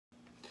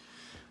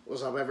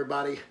What's up,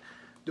 everybody?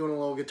 Doing a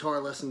little guitar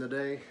lesson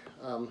today.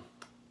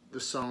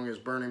 This song is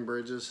Burning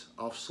Bridges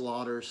off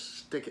Slaughter's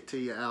Stick It To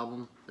You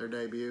album, their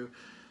debut.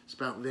 It's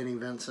about Vinnie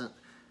Vincent,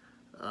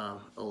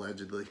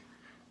 allegedly.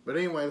 But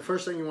anyway, the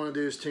first thing you want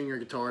to do is tune your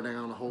guitar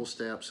down a whole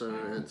step so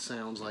it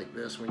sounds like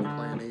this when you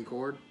play an E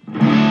chord.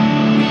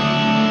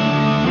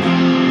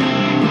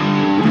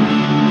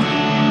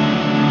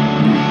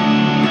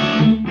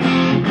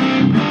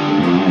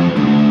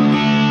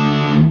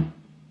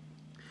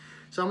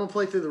 So I'm going to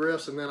play through the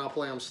riffs and then I'll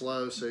play them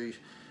slow, so you,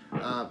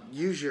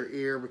 use your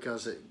ear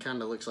because it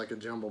kind of looks like a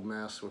jumbled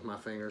mess with my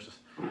fingers.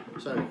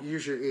 So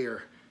use your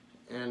ear,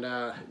 and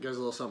it goes a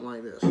little something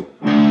like this.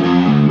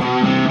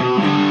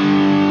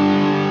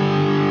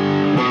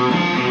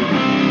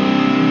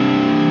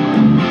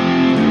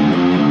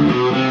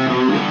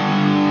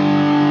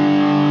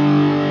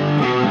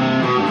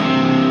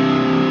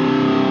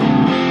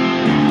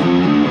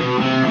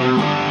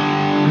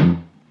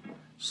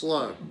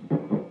 Slow.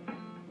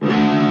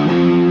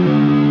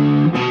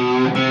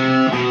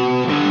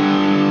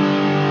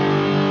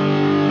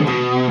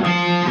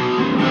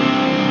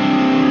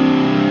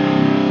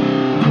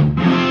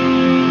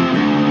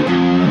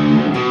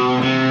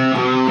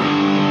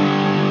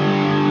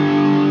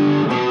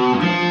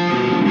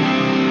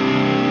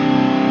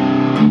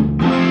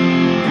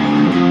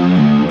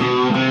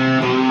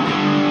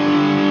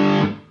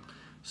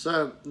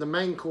 So the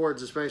main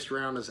chords is based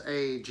around is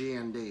A, G,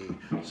 and D.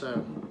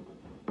 So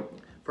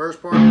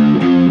first part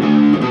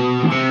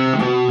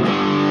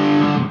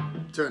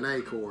to an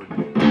A chord,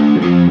 and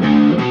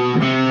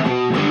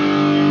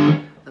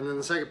then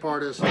the second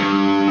part is,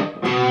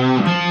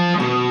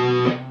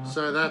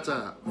 so that's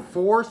a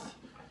fourth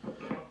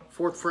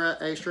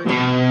fret A string,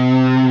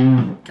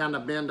 kind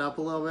of bend up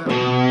a little bit,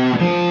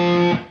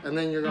 and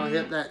then you're going to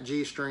hit that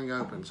G string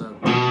open, so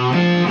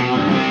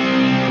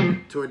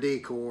to a D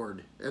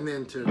chord, and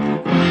then to a G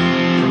chord.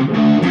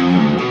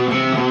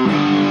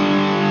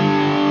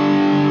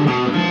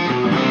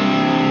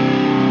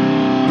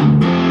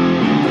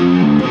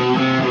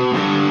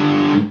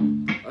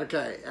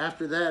 Okay,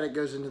 after that it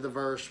goes into the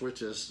verse,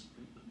 which is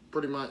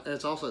pretty much,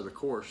 it's also the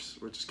chorus,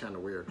 which is kind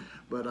of weird,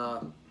 but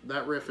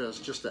that riff is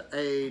just a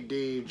A,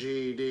 D,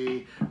 G,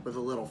 D with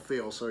a little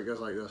feel, so it goes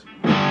like this.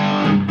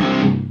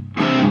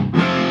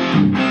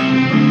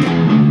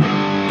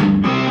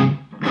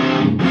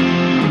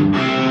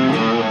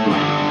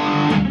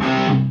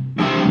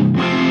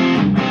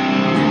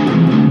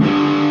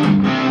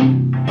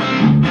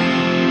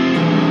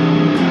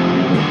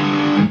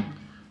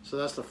 So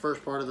that's the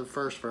first part of the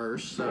first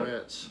verse, so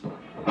it's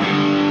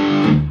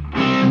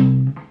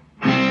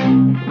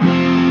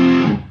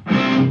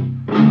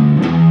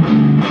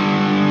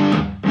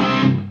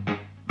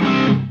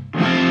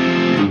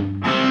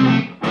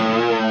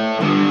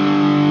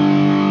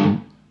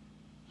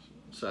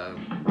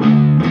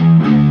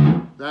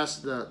that's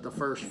the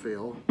first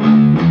feel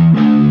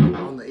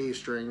on the E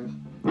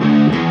string.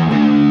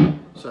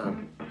 So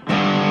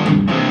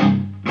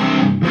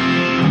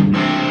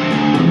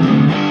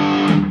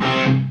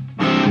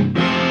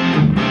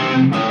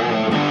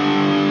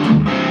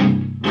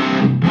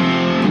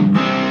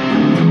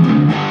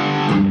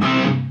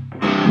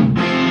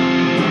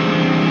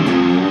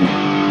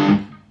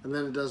and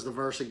then it does the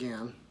verse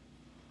again.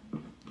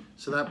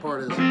 So that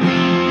part is,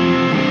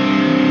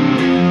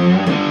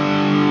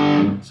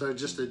 so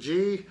just a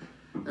G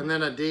and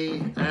then a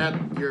D,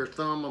 add your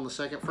thumb on the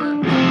second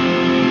fret.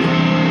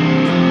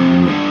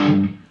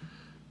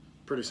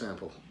 Pretty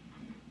simple.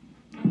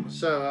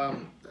 So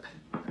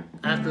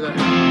after that,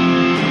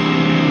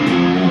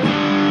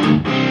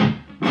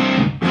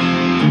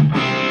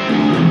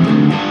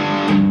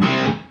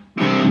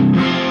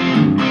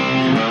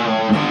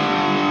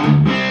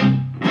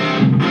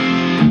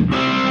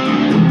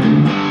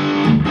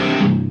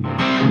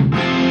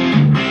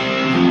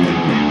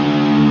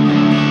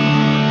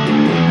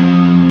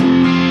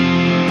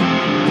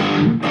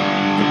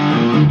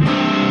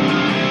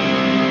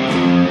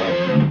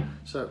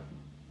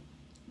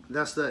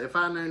 that's the, if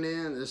I noon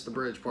in, it's the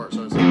bridge part,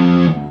 so it's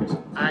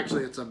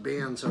actually it's a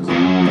bend, so it's,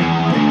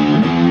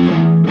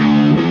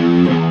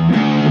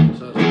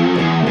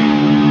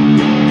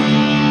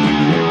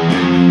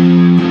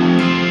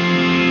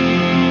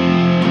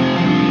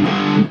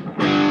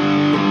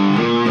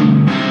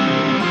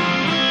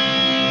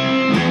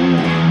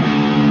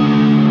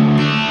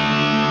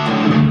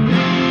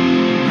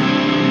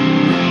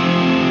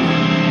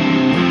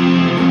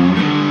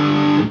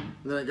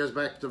 then it goes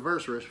back to the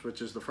verse riff,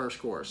 which is the first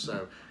chorus.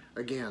 So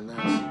again, that's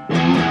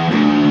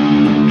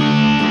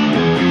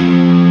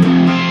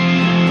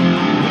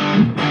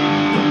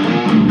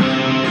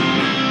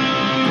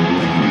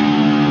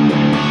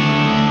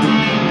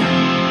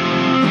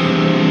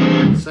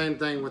same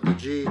thing with the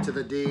G to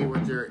the D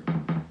with your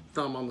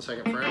thumb on the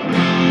second fret.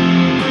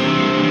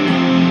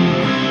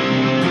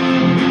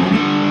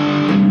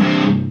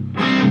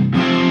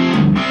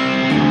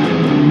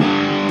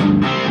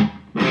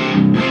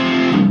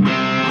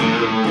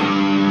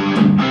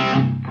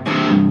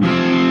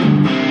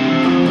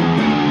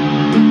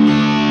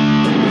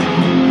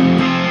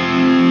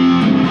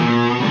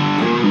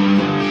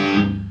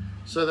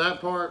 So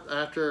that part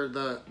after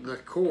the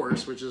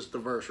chorus, which is the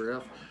verse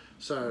riff.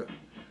 So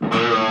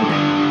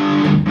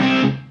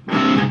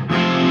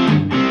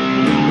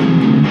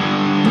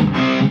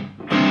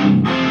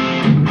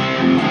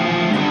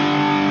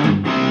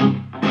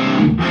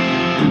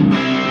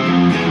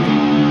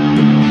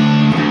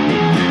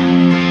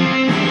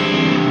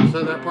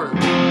that part,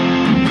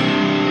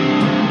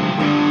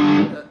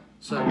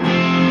 so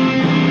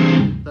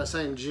that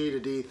same G to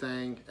D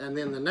thing, and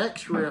then the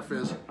next riff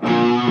is,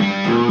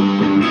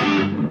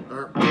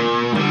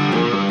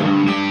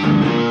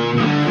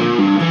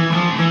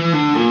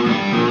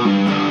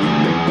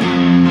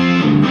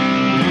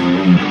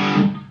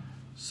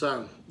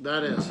 so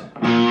that is.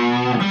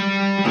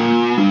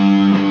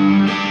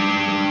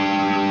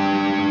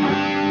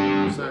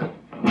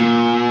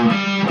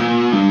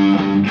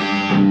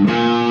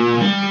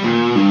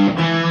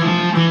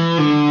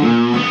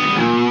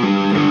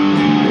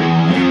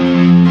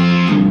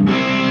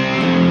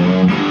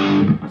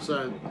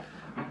 So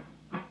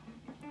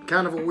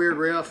kind of a weird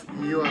riff.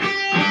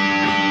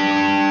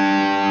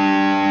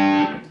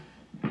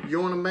 You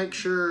want to make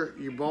sure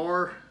you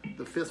bar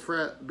the 5th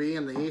fret B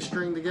and the E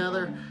string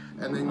together,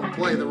 and then you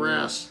play the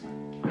rest.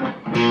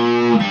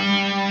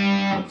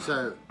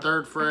 So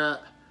 3rd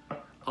fret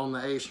on the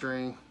A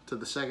string to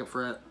the 2nd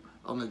fret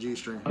on the G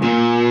string.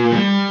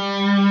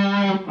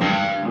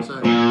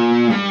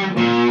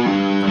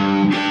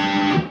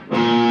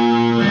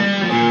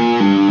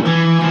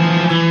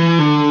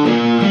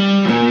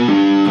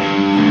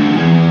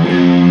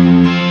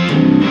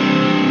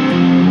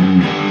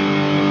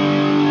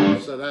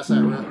 So that's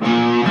that riff.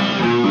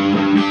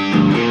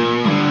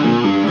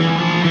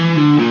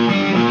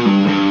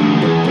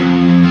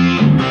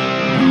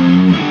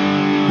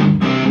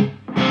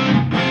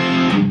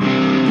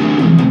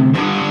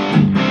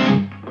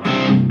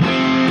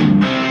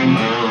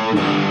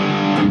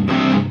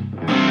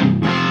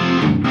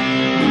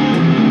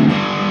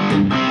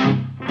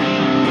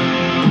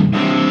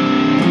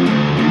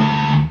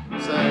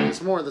 So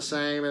it's more of the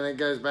same, and it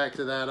goes back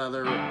to that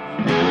other.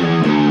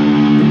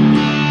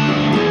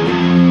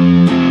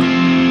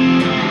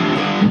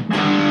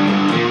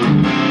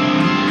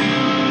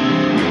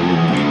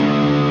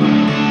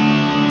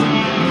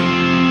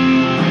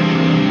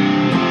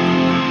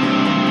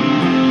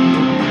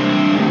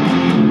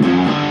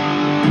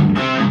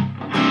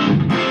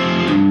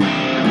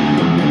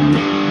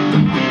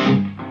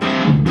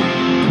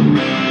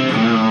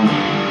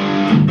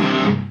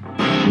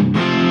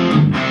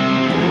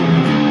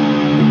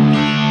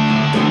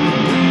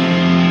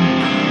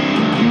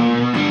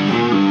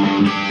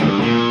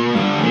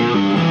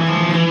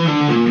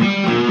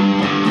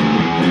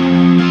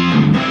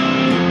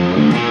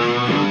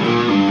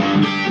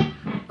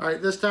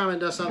 This time it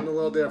does something a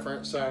little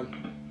different, so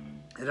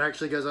it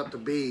actually goes up to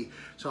B.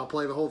 So I'll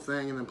play the whole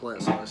thing and then play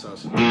it side by side.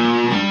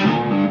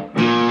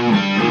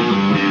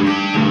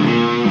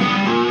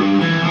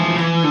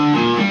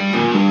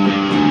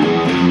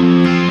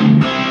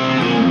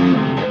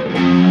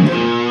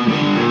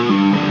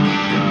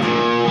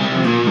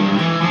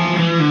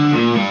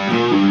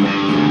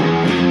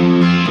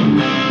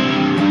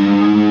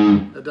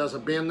 It does a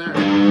bend there.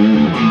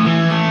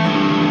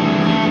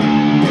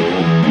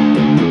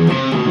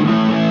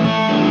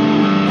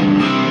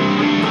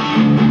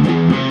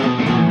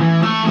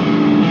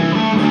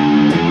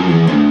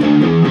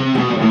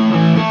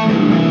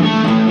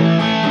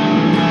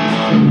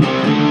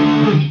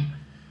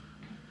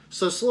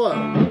 So slow.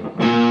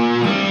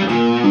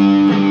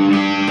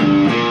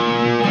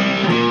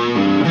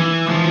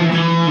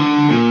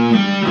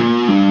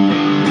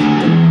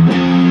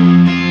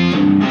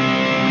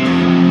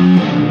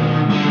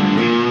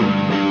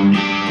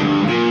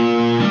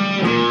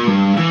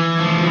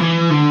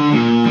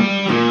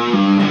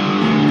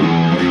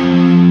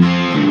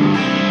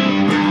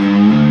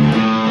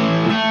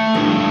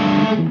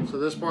 So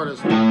this part is.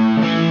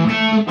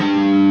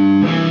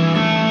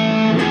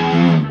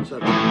 So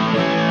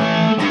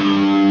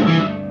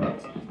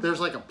there's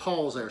like a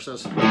pause there, so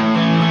it's,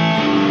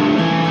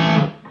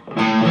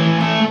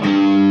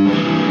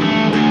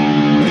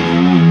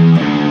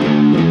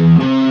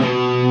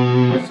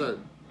 so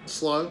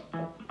slow.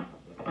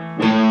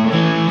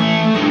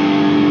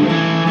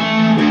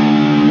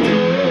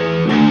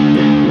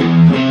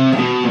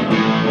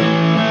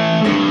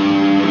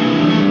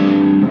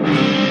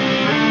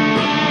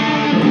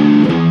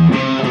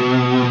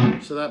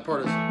 So that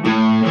part is.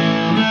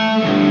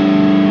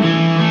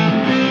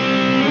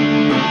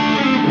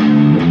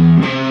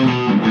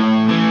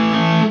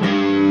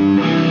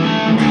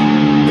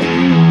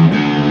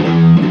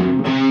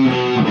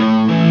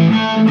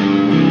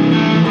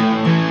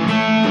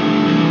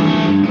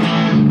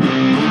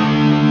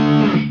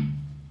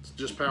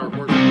 Just power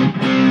chords.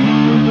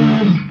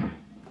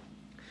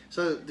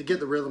 So to get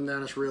the rhythm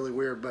down, it's really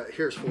weird, but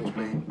here's full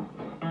speed.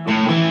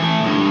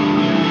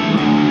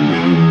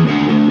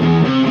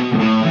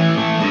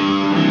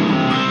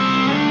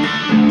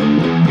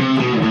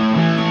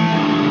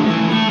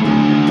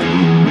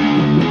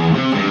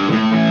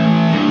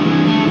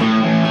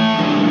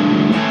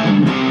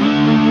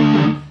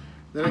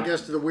 Then it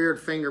goes to the weird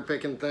finger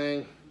picking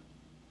thing.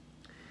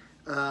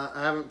 I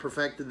haven't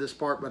perfected this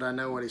part, but I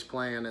know what he's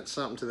playing. It's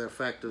something to the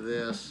effect of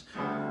this.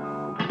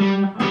 And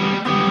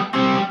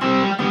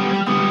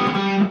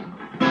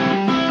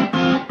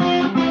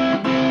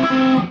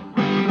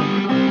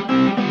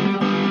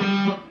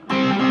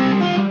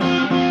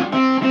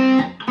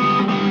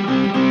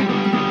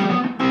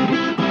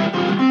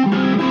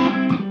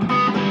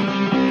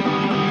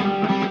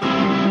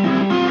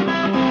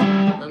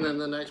then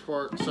the next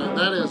part, so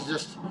that is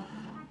just,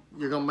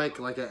 you're gonna make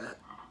like a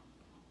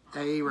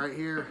right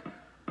here,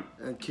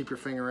 and keep your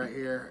finger right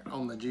here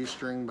on the G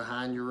string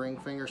behind your ring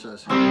finger. So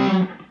it's,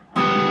 and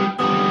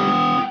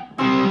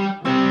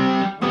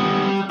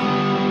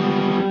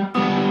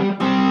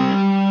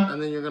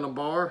then you're gonna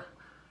bar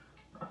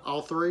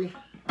all three.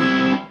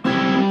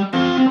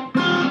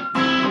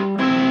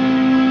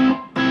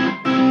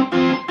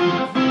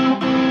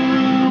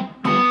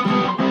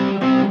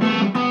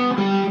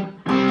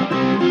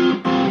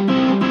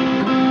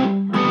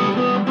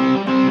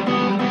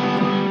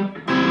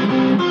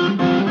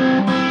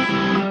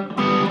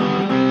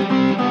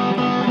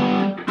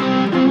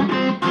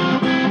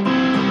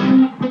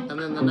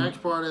 The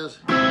next part is,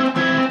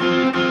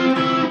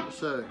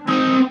 so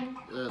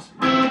this.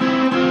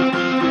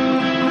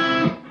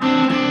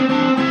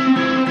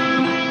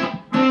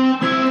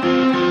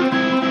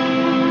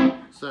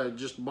 So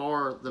just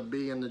bar the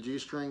B and the G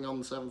string on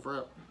the 7th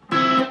fret.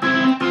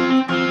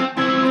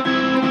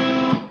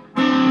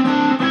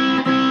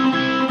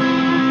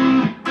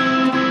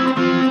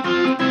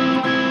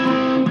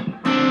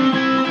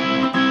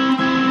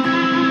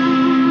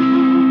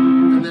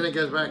 And then it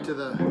goes back to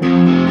the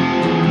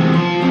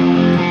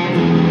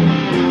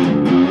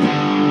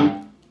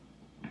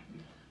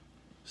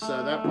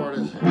so that part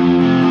is.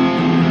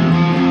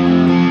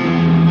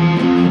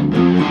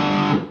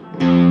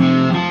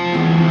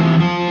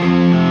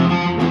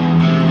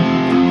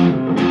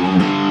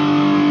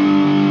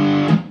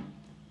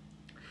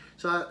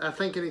 So I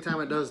think anytime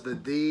it does the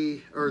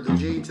D or the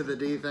G to the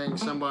D thing,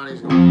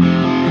 somebody's going.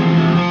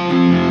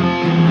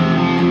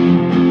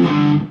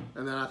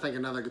 And then I think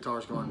another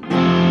guitar's going.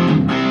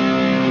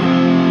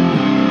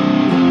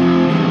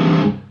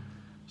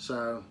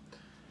 So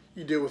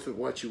you deal with it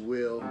what you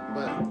will,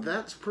 but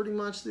that's pretty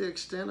much the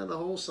extent of the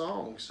whole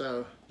song.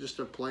 So just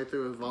a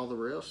playthrough of all the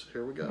riffs.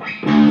 Here we go.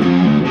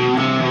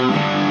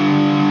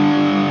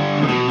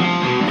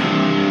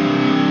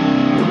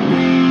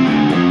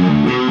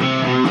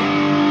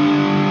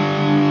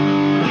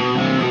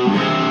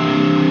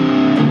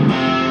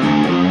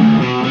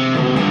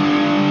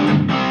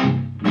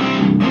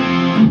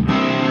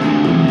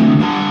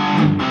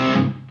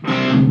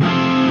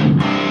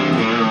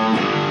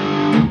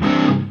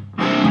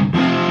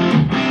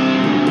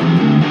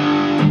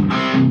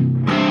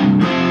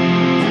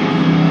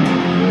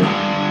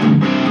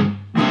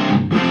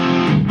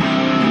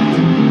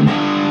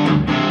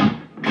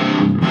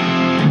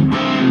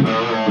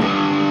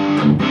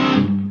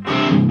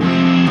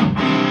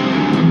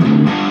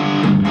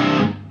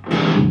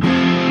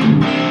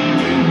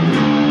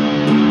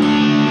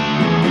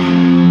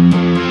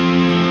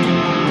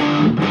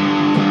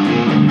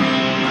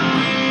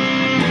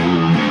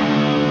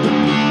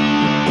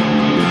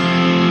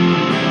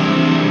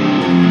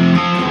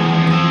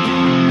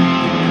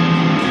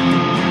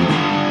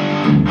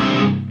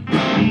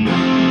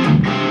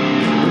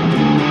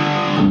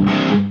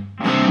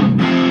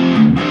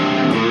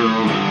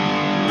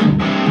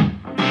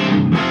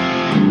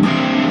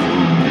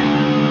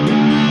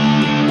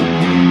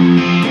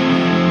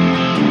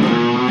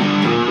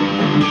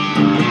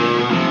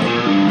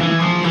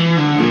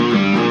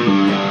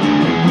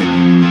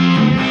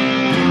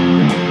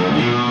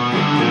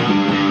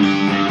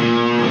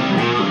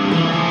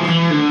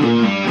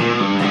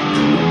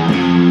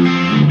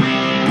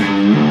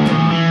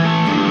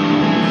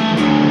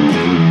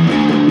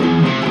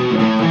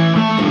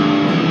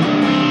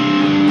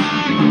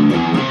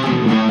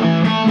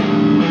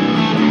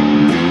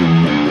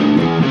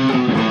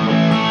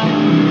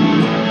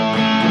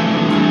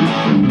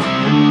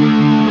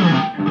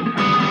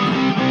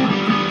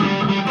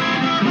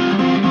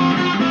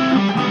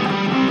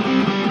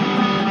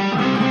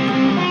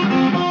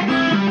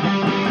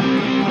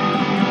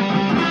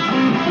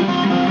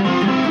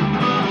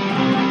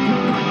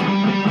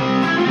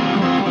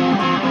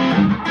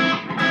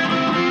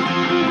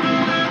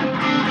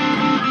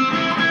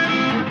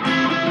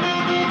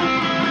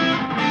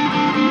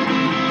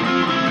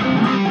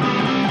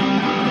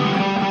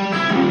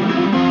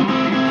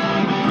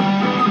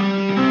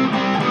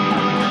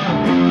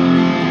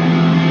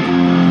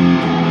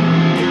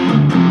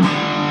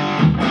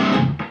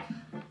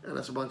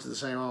 bunch of the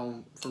same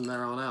on from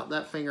there on out.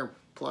 That finger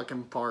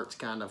plucking part's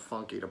kind of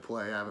funky to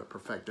play. I haven't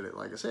perfected it,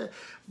 like I said,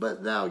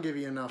 but that'll give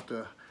you enough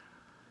to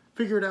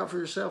figure it out for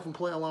yourself and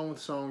play along with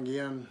the song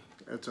again.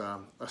 It's a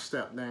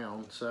step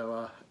down.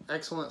 So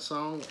excellent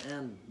song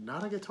and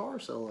not a guitar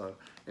solo,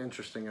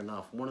 interesting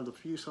enough. One of the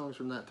few songs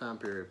from that time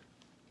period.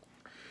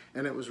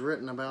 And it was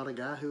written about a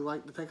guy who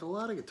liked to take a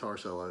lot of guitar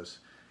solos.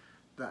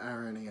 The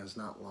irony is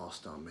not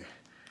lost on me.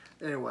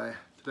 Anyway,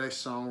 Today's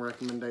song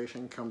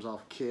recommendation comes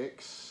off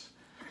Kicks,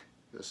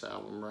 this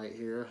album right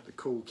here, the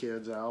Cool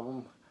Kids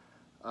album.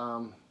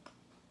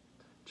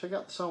 Check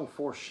out the song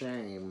For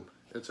Shame.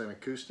 It's an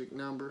acoustic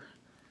number.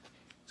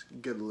 It's a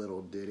good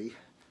little ditty.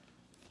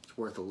 It's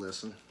worth a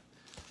listen.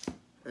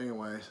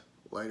 Anyways,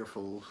 later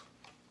fools.